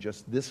happens in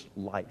just this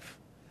life,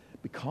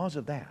 because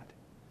of that,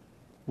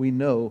 we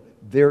know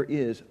there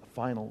is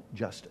final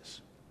justice.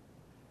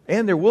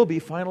 And there will be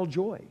final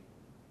joy.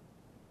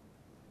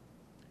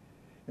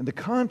 And the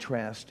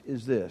contrast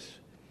is this.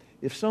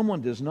 If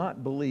someone does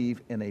not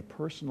believe in a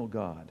personal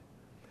God,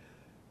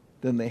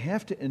 then they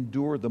have to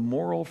endure the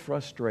moral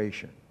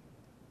frustration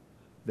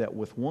that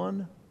with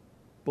one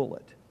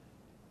bullet,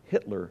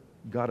 Hitler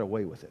got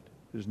away with it.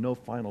 There's no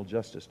final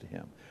justice to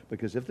him.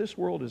 Because if this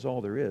world is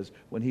all there is,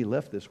 when he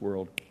left this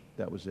world,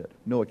 that was it.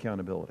 No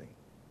accountability.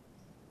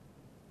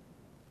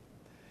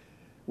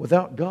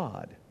 Without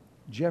God,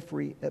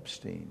 Jeffrey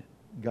Epstein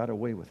got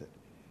away with it.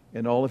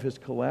 And all of his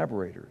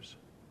collaborators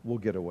will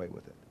get away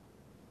with it.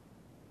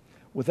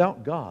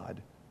 Without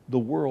God, the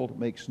world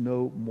makes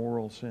no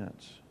moral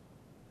sense.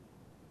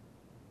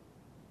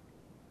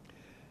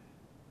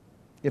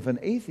 If an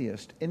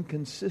atheist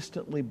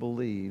inconsistently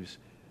believes,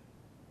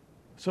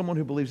 someone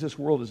who believes this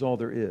world is all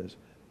there is,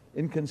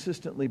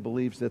 inconsistently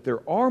believes that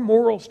there are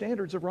moral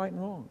standards of right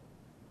and wrong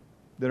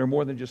that are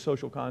more than just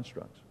social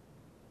constructs,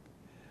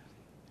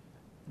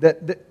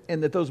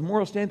 and that those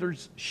moral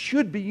standards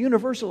should be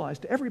universalized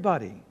to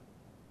everybody,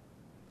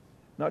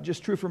 not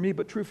just true for me,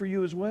 but true for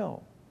you as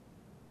well,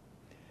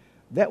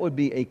 that would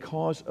be a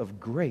cause of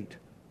great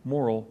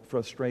moral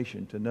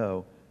frustration to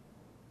know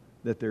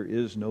that there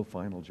is no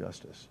final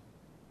justice.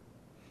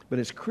 But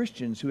as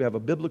Christians who have a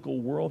biblical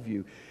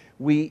worldview,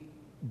 we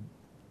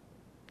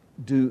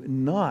do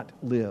not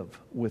live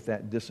with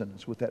that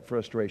dissonance, with that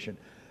frustration.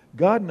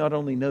 God not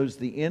only knows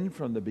the end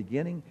from the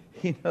beginning,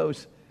 He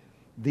knows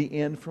the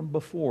end from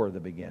before the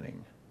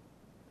beginning.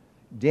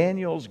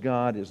 Daniel's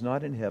God is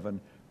not in heaven,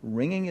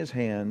 wringing his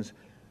hands,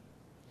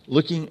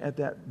 looking at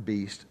that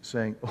beast,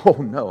 saying, "Oh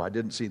no, I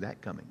didn't see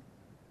that coming."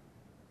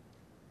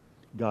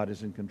 God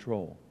is in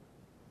control.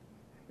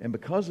 And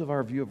because of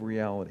our view of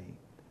reality,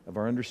 of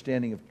our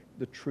understanding of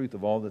the truth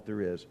of all that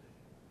there is,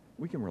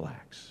 we can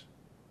relax.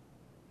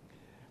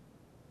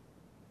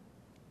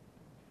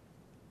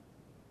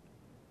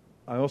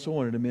 I also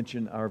wanted to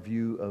mention our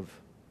view of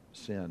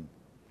sin.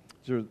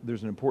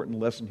 There's an important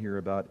lesson here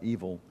about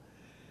evil.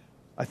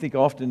 I think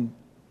often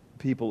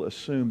people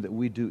assume that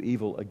we do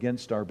evil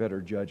against our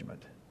better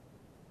judgment.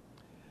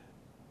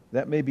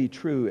 That may be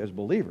true as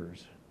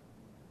believers.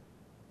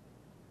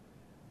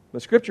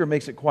 But Scripture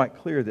makes it quite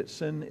clear that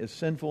sin is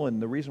sinful,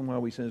 and the reason why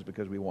we sin is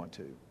because we want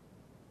to.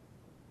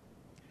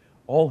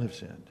 All have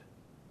sinned.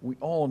 We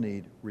all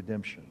need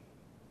redemption.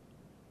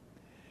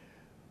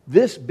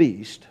 This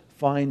beast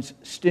finds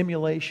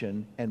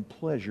stimulation and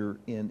pleasure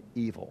in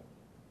evil.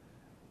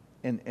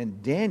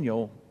 And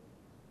Daniel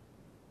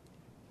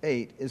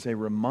 8 is a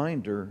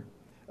reminder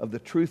of the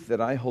truth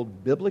that I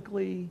hold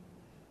biblically,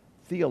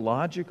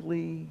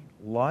 theologically,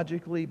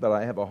 logically, but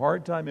I have a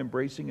hard time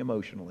embracing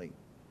emotionally.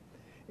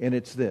 And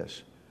it's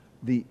this: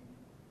 the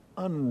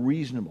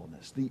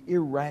unreasonableness, the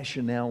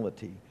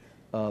irrationality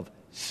of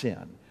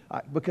sin.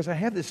 Because I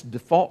have this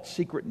default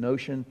secret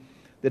notion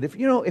that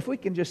if we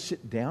can just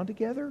sit down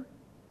together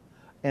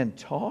and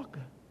talk,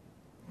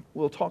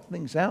 we'll talk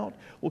things out.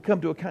 We'll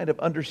come to a kind of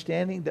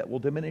understanding that will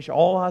diminish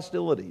all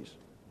hostilities.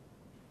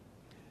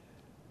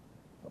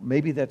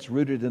 Maybe that's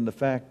rooted in the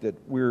fact that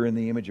we're in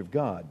the image of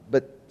God.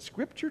 But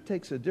Scripture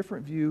takes a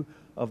different view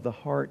of the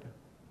heart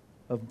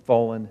of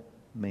fallen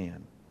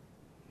man.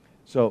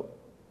 So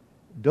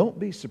don't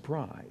be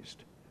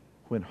surprised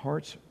when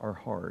hearts are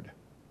hard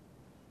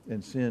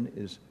and sin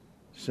is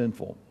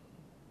sinful.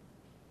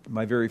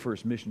 My very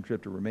first mission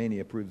trip to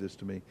Romania proved this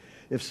to me.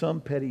 If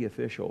some petty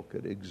official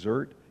could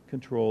exert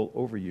control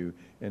over you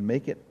and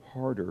make it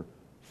harder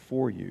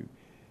for you,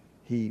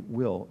 he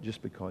will,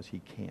 just because he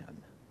can.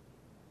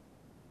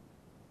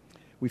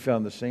 We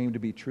found the same to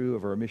be true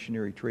of our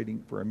missionary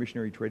trading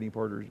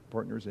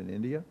partners in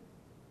India.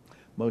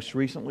 Most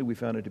recently, we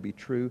found it to be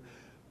true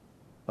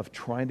of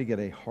trying to get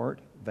a heart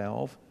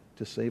valve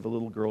to save a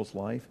little girl's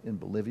life in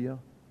Bolivia.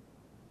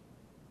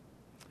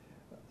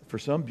 For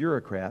some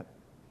bureaucrat,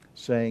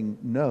 saying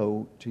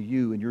no to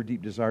you and your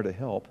deep desire to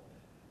help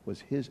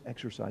was his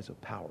exercise of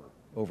power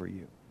over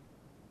you.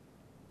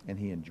 And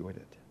he enjoyed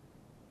it.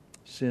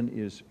 Sin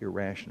is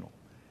irrational.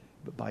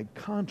 But by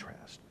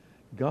contrast,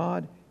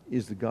 God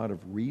is the God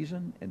of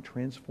reason and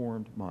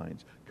transformed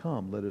minds.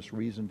 Come, let us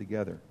reason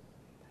together.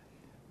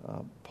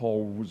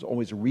 Paul was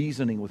always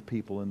reasoning with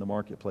people in the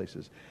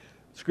marketplaces.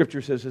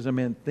 Scripture says, as a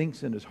man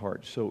thinks in his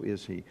heart, so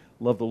is he.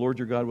 Love the Lord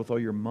your God with all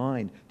your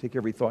mind. Take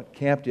every thought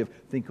captive.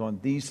 Think on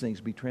these things.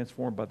 Be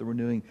transformed by the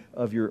renewing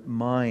of your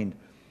mind.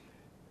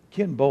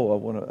 Ken Boa,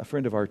 a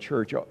friend of our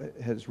church,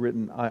 has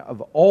written,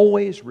 I've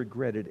always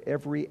regretted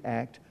every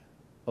act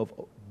of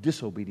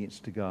disobedience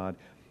to God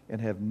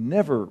and have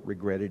never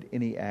regretted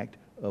any act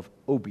of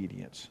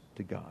obedience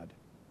to God.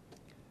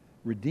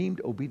 Redeemed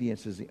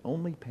obedience is the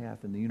only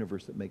path in the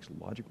universe that makes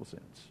logical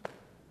sense.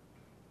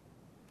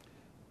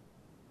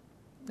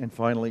 And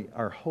finally,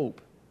 our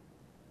hope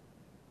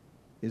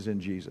is in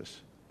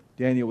Jesus.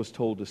 Daniel was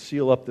told to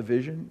seal up the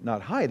vision,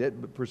 not hide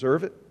it, but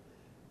preserve it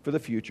for the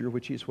future,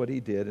 which is what he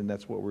did, and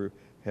that's what we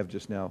have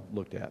just now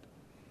looked at.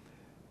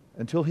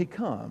 Until he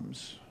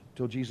comes,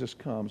 till Jesus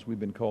comes, we've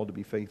been called to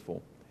be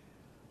faithful.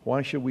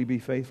 Why should we be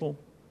faithful?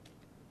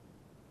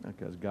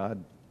 Because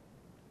God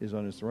is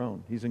on his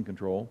throne. He's in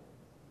control.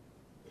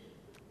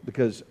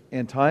 Because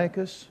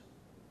Antiochus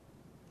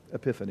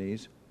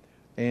Epiphanes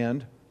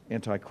and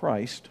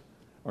Antichrist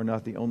are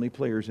not the only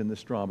players in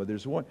this drama.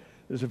 There's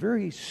a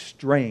very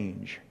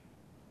strange,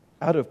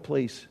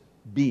 out-of-place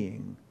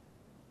being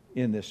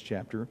in this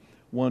chapter.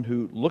 One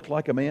who looked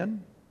like a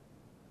man,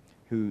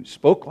 who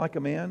spoke like a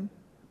man,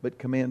 but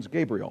commands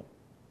Gabriel.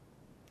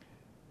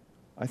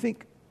 I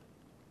think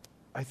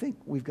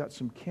we've got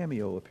some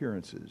cameo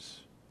appearances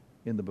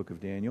in the book of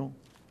Daniel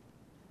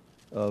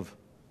of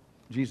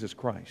Jesus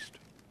Christ.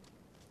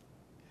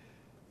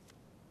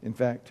 In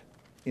fact,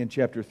 in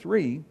chapter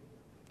 3,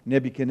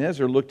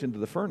 Nebuchadnezzar looked into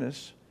the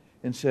furnace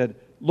and said,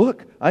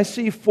 "Look, I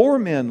see 4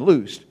 men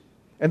loosed,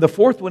 and the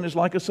 4th one is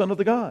like a son of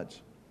the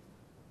gods."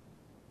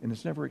 And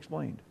it's never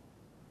explained.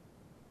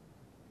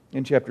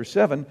 In chapter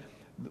 7,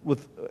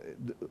 with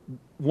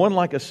one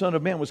like a son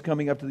of man was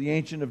coming up to the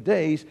Ancient of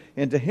Days,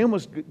 and to him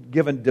was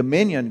given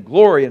dominion,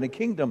 glory, and a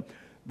kingdom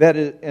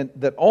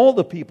that all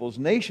the peoples,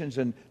 nations,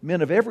 and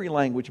men of every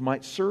language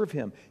might serve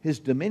him. His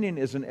dominion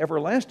is an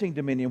everlasting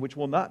dominion which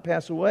will not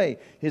pass away.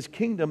 His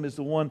kingdom is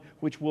the one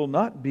which will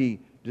not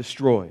be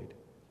destroyed.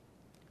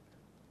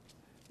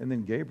 And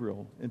then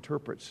Gabriel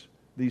interprets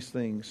these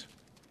things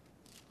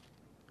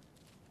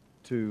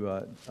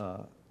to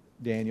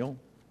Daniel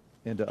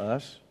and to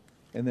us.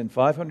 And then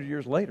 500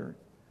 years later,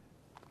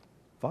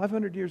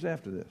 500 years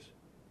after this,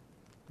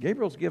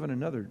 Gabriel's given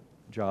another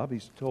job.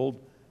 He's told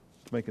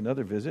to make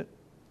another visit.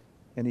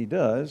 And he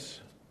does.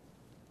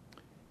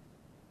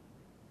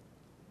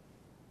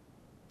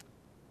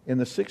 In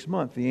the 6th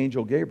month, the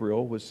angel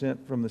Gabriel was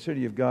sent from the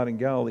city of God in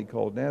Galilee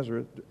called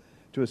Nazareth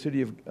to a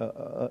city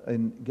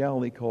in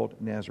Galilee called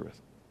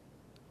Nazareth.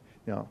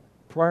 Now,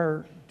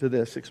 prior to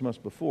this, 6 months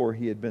before,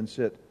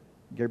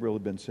 Gabriel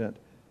had been sent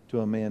to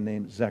a man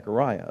named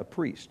Zechariah, a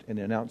priest, and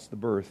announced the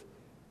birth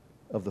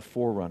of the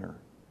forerunner,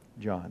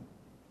 John.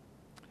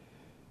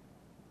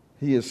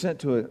 He is sent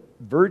to a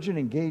virgin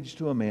engaged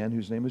to a man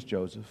whose name was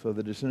Joseph, of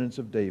the descendants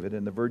of David,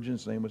 and the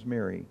virgin's name was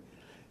Mary.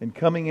 And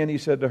coming in, he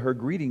said to her,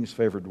 "Greetings,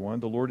 favored one,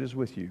 the Lord is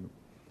with you."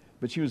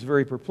 But she was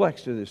very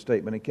perplexed at this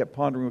statement and kept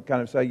pondering what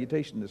kind of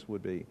salutation this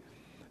would be.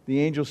 The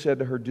angel said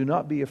to her, "Do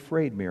not be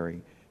afraid,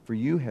 Mary, for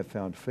you have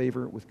found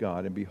favor with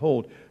God. And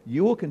behold,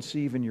 you will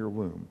conceive in your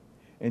womb,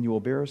 and you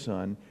will bear a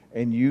son,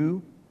 and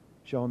you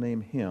shall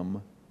name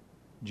him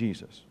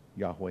Jesus."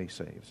 Yahweh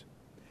saves.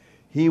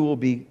 "He will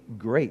be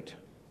great,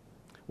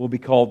 will be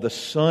called the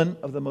Son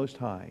of the Most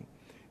High,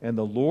 and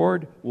the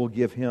Lord will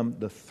give him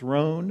the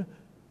throne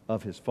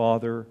of his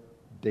father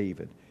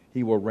David.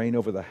 He will reign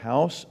over the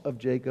house of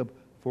Jacob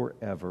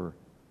forever,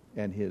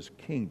 and his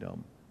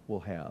kingdom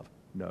will have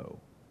no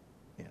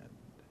end."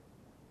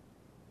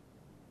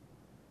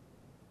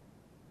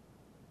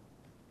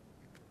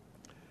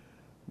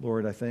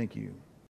 Lord, I thank you